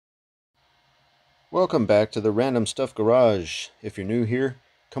Welcome back to the Random Stuff Garage. If you're new here,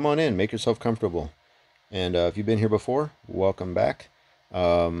 come on in, make yourself comfortable. And if you've been here before, welcome back.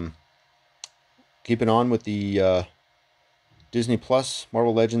 Um, Keeping on with the Disney Plus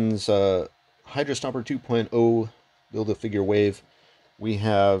Marvel Legends Hydra Stomper 2.0 Build-A-Figure Wave, we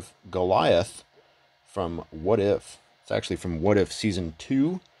have Goliath from What If. It's actually from What If Season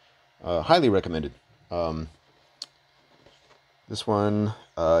 2. Highly recommended. Um, this one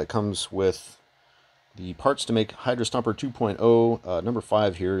comes with the parts to make Hydra Stomper 2.0. Number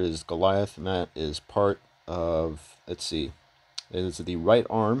 5 here is Goliath, and that is part of, let's see, it is the right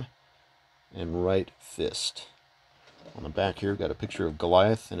arm and right fist. On the back here, we've got a picture of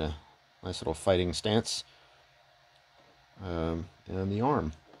Goliath in a nice little fighting stance. And the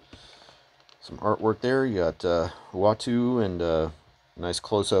arm. Some artwork there. You got Watu and a nice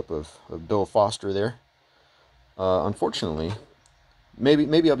close-up of Bill Foster there. Unfortunately,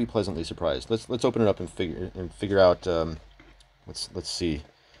 maybe I'll be pleasantly surprised. Let's open it up and figure out. Let's see.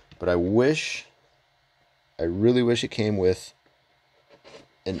 But I really wish it came with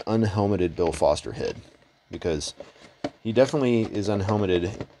an unhelmeted Bill Foster head, because he definitely is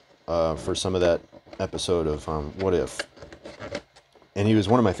unhelmeted for some of that episode of What If, and he was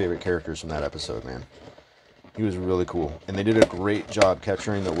one of my favorite characters from that episode. Man, he was really cool, and they did a great job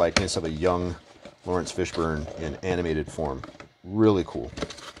capturing the likeness of a young Lawrence Fishburne in animated form. Really cool.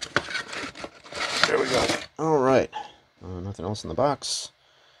 There we go. All right. Nothing else in the box.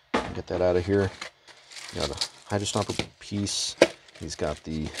 Get that out of here. Got a Hydra Stomper piece. He's got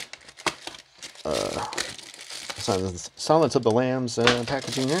the Silence of the Lambs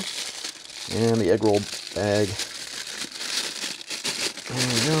packaging here. And the egg roll bag. There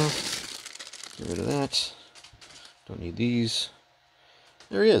we go. Get rid of that. Don't need these.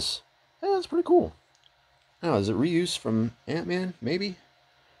 There he is. Yeah, that's pretty cool. Now, is it reuse from Ant-Man? Maybe?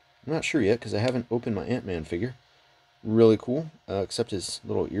 I'm not sure yet, because I haven't opened my Ant-Man figure. Really cool, except his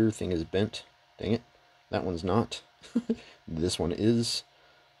little ear thing is bent. Dang it. That one's not. This one is.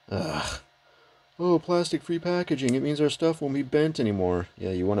 Ugh. Oh, plastic-free packaging. It means our stuff won't be bent anymore.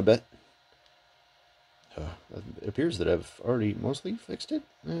 Yeah, you want to bet? It appears that I've already mostly fixed it.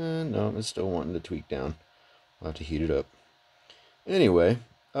 No, it's still wanting to tweak down. I'll have to heat it up. Anyway,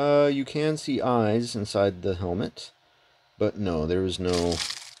 you can see eyes inside the helmet, but no, there is no,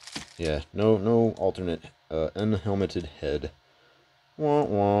 no alternate unhelmeted head. Wah,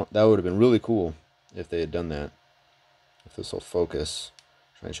 wah. That would have been really cool if they had done that. If this will focus,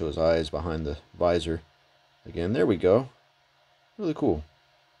 try and show his eyes behind the visor. Again, there we go. Really cool.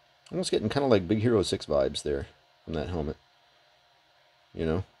 Almost getting kind of like Big Hero 6 vibes there from that helmet. You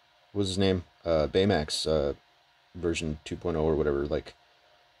know, what was his name? Baymax version 2.0 or whatever. Like,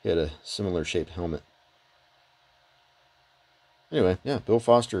 he had a similar shaped helmet. Anyway, yeah, Bill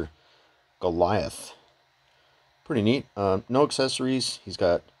Foster, Goliath. Pretty neat. No accessories. He's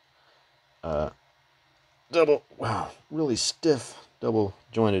got really stiff, double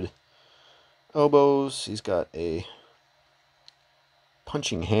jointed elbows. He's got a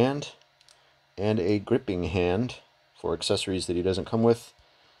punching hand and a gripping hand for accessories that he doesn't come with,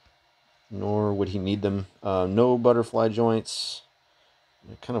 nor would he need them. No butterfly joints.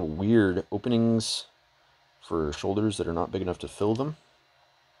 Kind of weird openings for shoulders that are not big enough to fill them.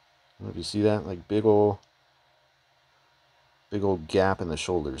 I don't know if you see that, like big old gap in the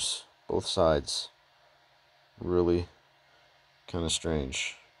shoulders, both sides. Really kind of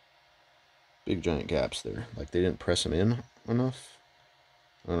strange. Big giant gaps there, like they didn't press them in enough.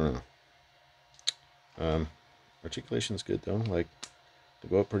 I don't know. Articulation's good though, like they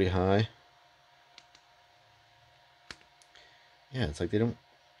go up pretty high. Yeah, it's like they don't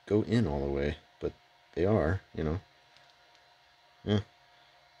go in all the way, but they are, you know. Yeah.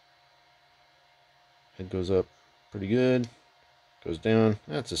 Head goes up pretty good. Goes down.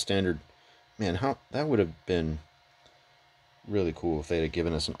 That's a standard. Man, how that would have been really cool if they had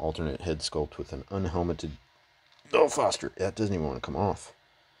given us an alternate head sculpt with an unhelmeted. Oh, Foster. That doesn't even want to come off.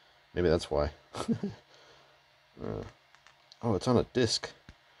 Maybe that's why. Oh, it's on a disc.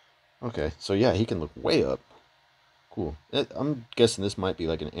 Okay, so yeah, he can look way up. Cool. I'm guessing this might be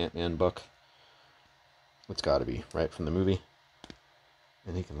like an Ant-Man buck. It's got to be, right, from the movie.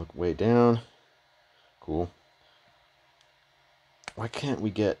 And he can look way down. Cool. Why can't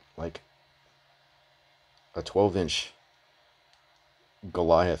we get, like, a 12-inch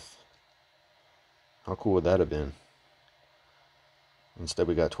Goliath? How cool would that have been? Instead,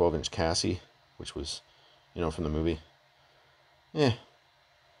 we got 12-inch Cassie, which was, you know, from the movie. Yeah.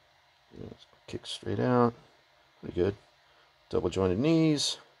 Kick straight out. Pretty good. Double jointed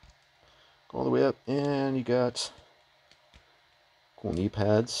knees. Go all the way up, and you got cool knee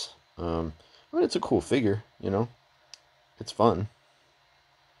pads. But it's a cool figure, you know. It's fun.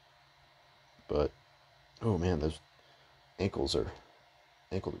 But oh man, those ankle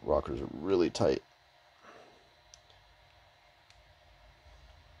rockers are really tight.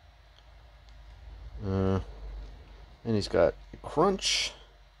 And he's got a crunch.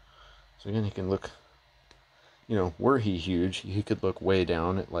 So again, he can look, you know, were he huge, he could look way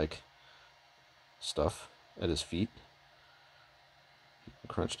down at like stuff at his feet. He can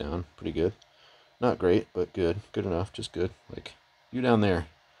crunch down pretty good. Not great, but good. Good enough, just good. Like, you down there.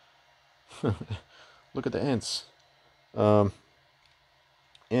 Look at the ants. And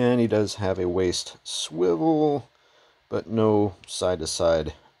he does have a waist swivel, but no side to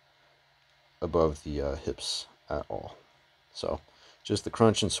side above the hips at all. So, just the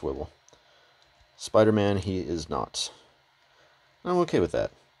crunch and swivel. Spider-Man, he is not. I'm okay with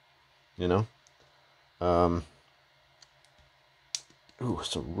that, you know? Ooh,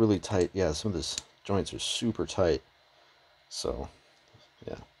 some really tight, yeah, some of his joints are super tight. So,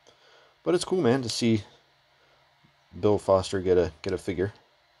 yeah. But it's cool, man, to see Bill Foster get a figure.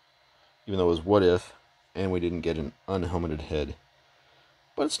 Even though it was What If, and we didn't get an unhelmeted head.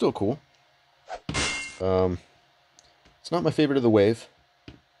 But it's still cool. It's not my favorite of the wave.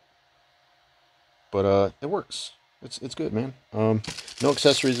 But it works. It's good, man. No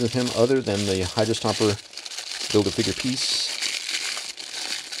accessories with him other than the Hydra Stomper Build-A-Figure piece.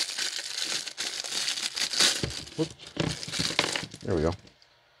 Whoop. There we go.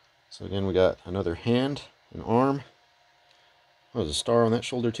 So again, we got another hand, an arm. Oh, there's a star on that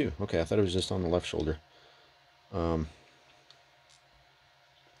shoulder too. Okay, I thought it was just on the left shoulder. So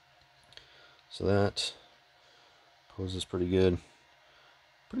that poses pretty good.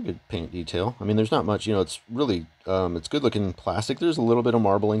 Pretty good paint detail. I mean, there's not much, you know, it's really, it's good looking plastic. There's a little bit of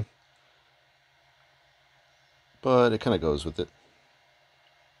marbling, but it kind of goes with it.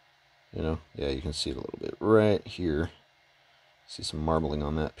 You know, yeah, you can see it a little bit right here. See some marbling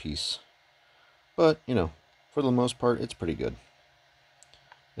on that piece. But, you know, for the most part, it's pretty good.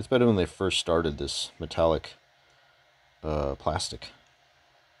 It's better when they first started this metallic plastic.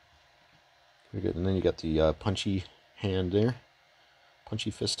 Pretty good. And then you got the punchy hand there. Punchy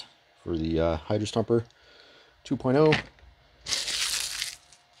fist for the Hydra Stomper 2.0.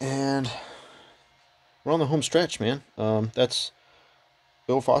 And we're on the home stretch, man. That's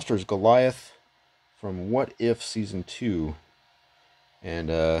Bill Foster's Goliath from What If Season 2.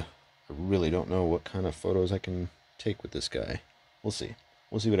 And I really don't know what kind of photos I can take with this guy. We'll see.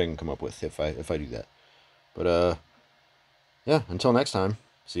 We'll see what I can come up with if I do that. But yeah, until next time,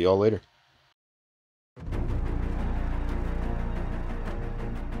 see y'all later.